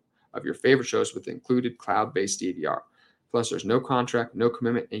episode of your favorite shows with included cloud-based DVR. Plus, there's no contract, no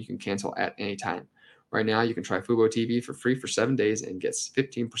commitment, and you can cancel at any time. Right now, you can try Fubo TV for free for 7 days and get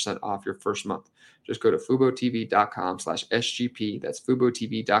 15% off your first month. Just go to FuboTV.com/SGP. That's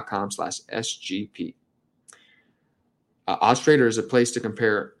FuboTV.com/SGP. OddsTrader is a place to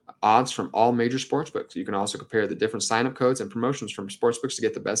compare odds from all major sportsbooks. You can also compare the different sign-up codes and promotions from sportsbooks to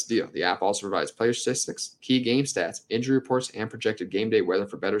get the best deal. The app also provides player statistics, key game stats, injury reports, and projected game day weather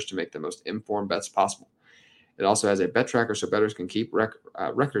for bettors to make the most informed bets possible. It also has a bet tracker so bettors can keep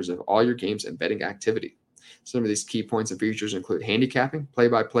records of all your games and betting activity. Some of these key points and features include handicapping,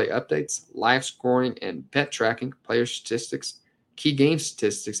 play-by-play updates, live scoring and bet tracking, player statistics, key game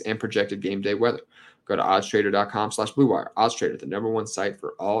statistics, and projected game day weather. Go to oddstrader.com/bluewire. OddsTrader, the #1 site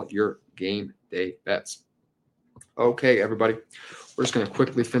for all your game day bets. Okay, everybody. we're just going to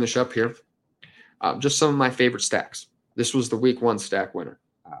quickly finish up here. Just some of my favorite stacks. This was the week 1 stack winner.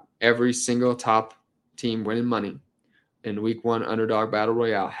 Every single top team winning money in week 1 underdog battle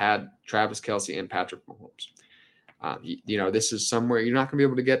royale had Travis Kelce and Patrick Mahomes. This is somewhere you're not going to be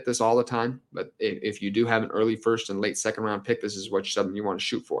able to get this all the time, but if you do have an early first and late second round pick, this is something you want to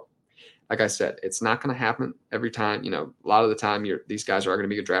shoot for. Like I said, it's not going to happen every time. A lot of the time these guys are going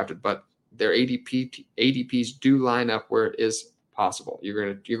to be drafted, but their ADPs do line up where it is possible. You're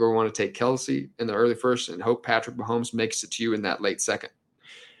going to want to take Kelce in the early first and hope Patrick Mahomes makes it to you in that late second.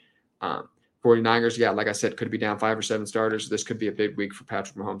 49ers, yeah, like I said, could be down 5 or 7 starters. This could be a big week for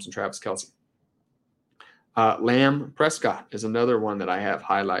Patrick Mahomes and Travis Kelce. Lamb Prescott is another one that I have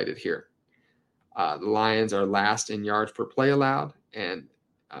highlighted here. The Lions are last in yards per play allowed, and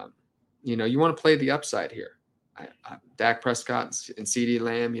you want to play the upside here. Dak Prescott and CeeDee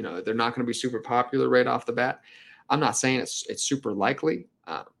Lamb, they're not going to be super popular right off the bat. I'm not saying it's super likely.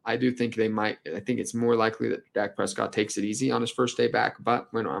 I do think they might. I think it's more likely that Dak Prescott takes it easy on his first day back. But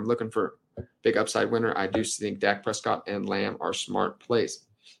when I'm looking for big upside winner, I do think Dak Prescott and Lamb are smart plays.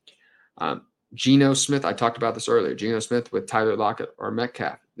 Geno Smith, I talked about this earlier. Geno Smith with Tyler Lockett or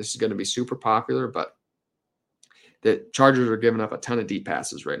Metcalf. This is going to be super popular, but the Chargers are giving up a ton of deep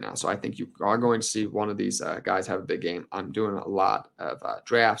passes right now. So I think you are going to see one of these guys have a big game. I'm doing a lot of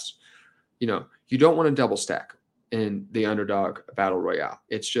drafts. You don't want to double stack in the underdog battle royale.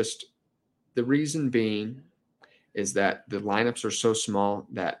 It's just the reason being is that the lineups are so small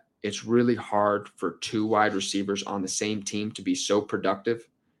that it's really hard for 2 wide receivers on the same team to be so productive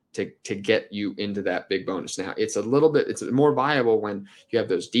to get you into that big bonus. Now, it's more viable when you have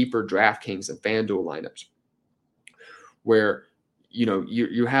those deeper DraftKings and FanDuel lineups where,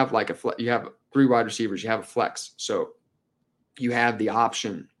 you have you have 3 wide receivers, you have a flex. So you have the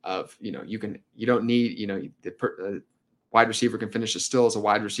option of, you don't need, the wide receiver can finish still as a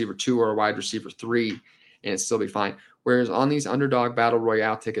wide receiver 2 or a wide receiver 3 and it still be fine. Whereas on these underdog battle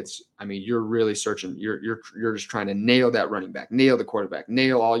royale tickets, you're really searching. You're just trying to nail that running back, nail the quarterback,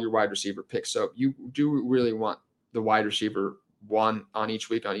 nail all your wide receiver picks. So you do really want the wide receiver 1 on each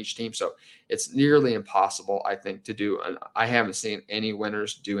week on each team. So it's nearly impossible, I think, to do. And I haven't seen any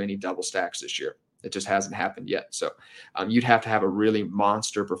winners do any double stacks this year. It just hasn't happened yet. So you'd have to have a really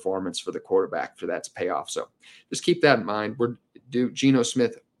monster performance for the quarterback for that to pay off. So just keep that in mind. We're do Geno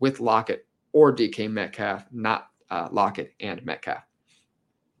Smith with Lockett or DK Metcalf, not Lockett and Metcalf.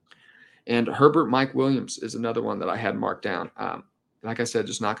 And Herbert Mike Williams is another one that I had marked down. Like I said,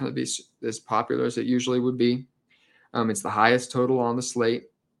 just not going to be as popular as it usually would be. It's the highest total on the slate.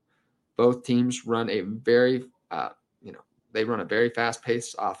 Both teams run a very, they run a very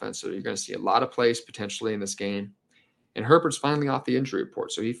fast-paced offense, so you're going to see a lot of plays potentially in this game. And Herbert's finally off the injury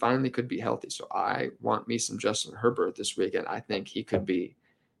report, so he finally could be healthy. So I want me some Justin Herbert this weekend. I think he could be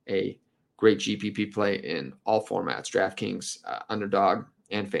a great GPP play in all formats, DraftKings, Underdog,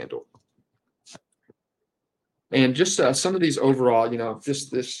 and FanDuel. And just some of these overall,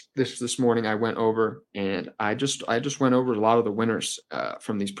 just this morning I went over and I just went over a lot of the winners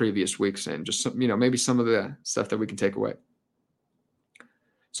from these previous weeks and just some, maybe some of the stuff that we can take away.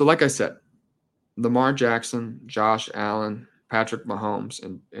 So like I said, Lamar Jackson, Josh Allen, Patrick Mahomes,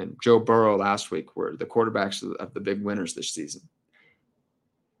 and Joe Burrow last week were the quarterbacks of the big winners this season.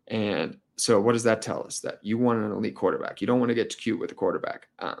 And so what does that tell us? That you want an elite quarterback. You don't want to get too cute with a quarterback.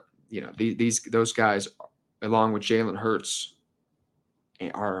 Those guys, along with Jalen Hurts,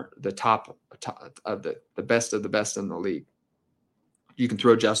 are the top of the best of the best in the league. You can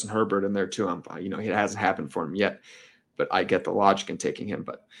throw Justin Herbert in there too. It hasn't happened for him yet, but I get the logic in taking him.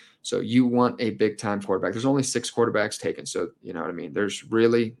 But so you want a big time quarterback. There's only 6 quarterbacks taken. So you know what I mean? There's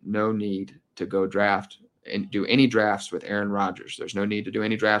really no need to go draft and do any drafts with Aaron Rodgers. There's no need to do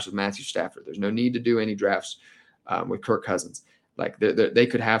any drafts with Matthew Stafford. There's no need to do any drafts with Kirk Cousins. Like they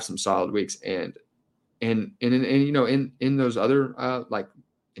could have some solid weeks. And in those other like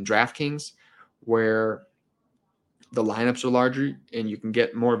in DraftKings where the lineups are larger and you can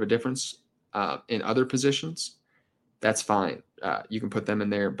get more of a difference in other positions, that's fine. You can put them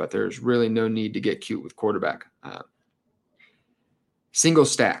in there, but there's really no need to get cute with quarterback. Single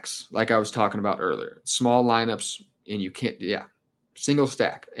stacks, like I was talking about earlier, small lineups, and you can't, single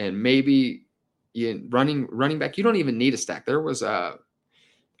stack. And maybe running back, you don't even need a stack. There was a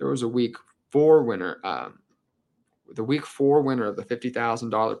week 4 winner. The week 4 winner of the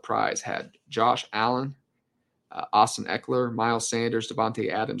 $50,000 prize had Josh Allen, Austin Eckler, Miles Sanders,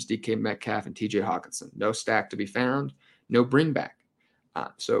 Devontae Adams, DK Metcalf, and TJ Hawkinson. No stack to be found, no bring back.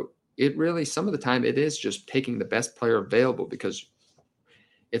 So it really, some of the time, it is just taking the best player available because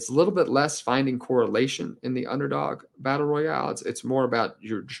it's a little bit less finding correlation in the underdog battle royale. It's more about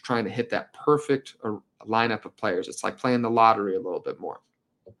you're just trying to hit that perfect lineup of players. It's like playing the lottery a little bit more.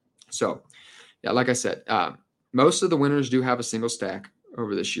 So, yeah, like I said, most of the winners do have a single stack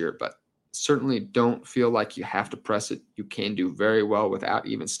over this year, but certainly don't feel like you have to press it. You can do very well without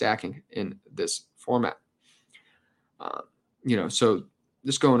even stacking in this format. So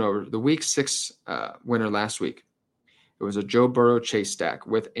just going over the week 6 winner last week. It was a Joe Burrow chase stack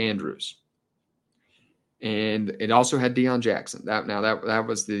with Andrews. And it also had Deion Jackson. That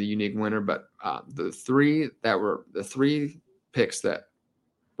was the unique winner, but the three picks that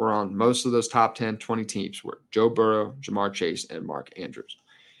were on most of those top 10, 20 teams were Joe Burrow, Jamar Chase, and Mark Andrews.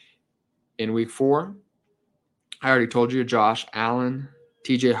 In week 4, I already told you, Josh Allen,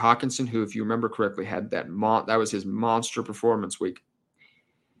 TJ Hawkinson, who, if you remember correctly, had that was his monster performance week.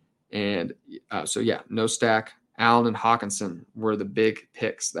 And no stack. Allen and Hawkinson were the big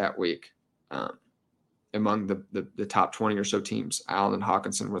picks that week. Among the top 20 or so teams, Allen and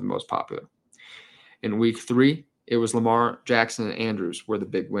Hawkinson were the most popular. In week 3, it was Lamar, Jackson, and Andrews were the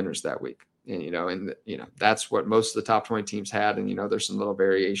big winners that week. And that's what most of the top 20 teams had. And there's some little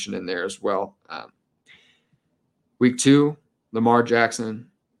variation in there as well. Week 2, Lamar, Jackson,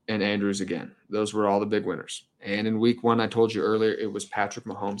 and Andrews again. Those were all the big winners. And in week 1, I told you earlier, it was Patrick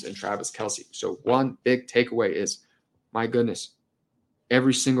Mahomes and Travis Kelce. So one big takeaway is, my goodness,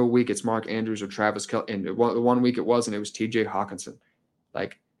 every single week it's Mark Andrews or Travis Kelce. And the one week it wasn't, it was TJ Hawkinson.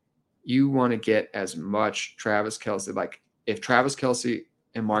 Like, you want to get as much Travis Kelce. Like, if Travis Kelce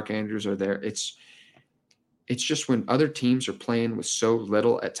and Mark Andrews are there, it's just when other teams are playing with so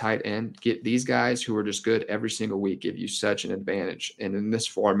little at tight end, get these guys who are just good every single week, give you such an advantage. And in this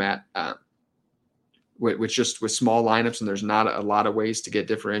format, with small lineups and there's not a lot of ways to get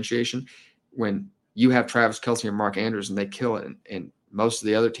differentiation, when you have Travis Kelce and Mark Andrews and they kill it, and most of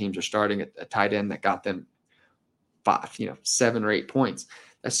the other teams are starting at a tight end that got them 7 or 8 points.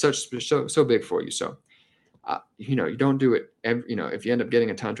 That's so big for you. So, you don't do it. If you end up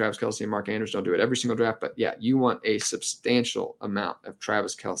getting a ton of Travis Kelce and Mark Andrews, don't do it every single draft. But yeah, you want a substantial amount of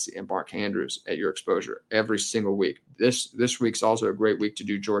Travis Kelce and Mark Andrews at your exposure every single week. This week's also a great week to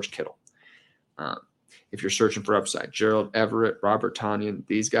do George Kittle. If you're searching for upside, Gerald Everett, Robert Tonyan,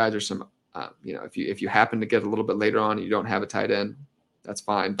 these guys are some. If you happen to get a little bit later on and you don't have a tight end, that's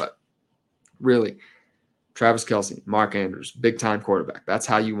fine. But really, Travis Kelce, Mark Andrews, big-time quarterback. That's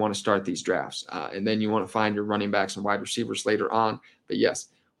how you want to start these drafts. And then you want to find your running backs and wide receivers later on. But yes,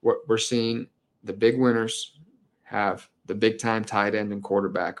 we're seeing the big winners have the big-time tight end and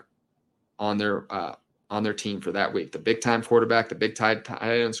quarterback on their team for that week. The big-time quarterback, the big tight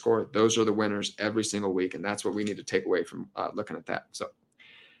end scorer, those are the winners every single week. And that's what we need to take away from looking at that. So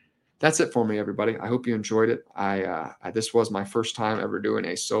that's it for me, everybody. I hope you enjoyed it. This was my first time ever doing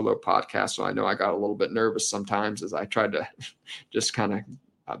a solo podcast, so I know I got a little bit nervous sometimes as I tried to just kind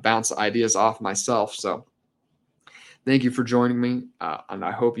of bounce ideas off myself. So thank you for joining me, and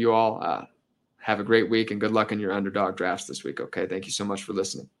I hope you all have a great week and good luck in your underdog drafts this week. Okay, thank you so much for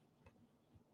listening.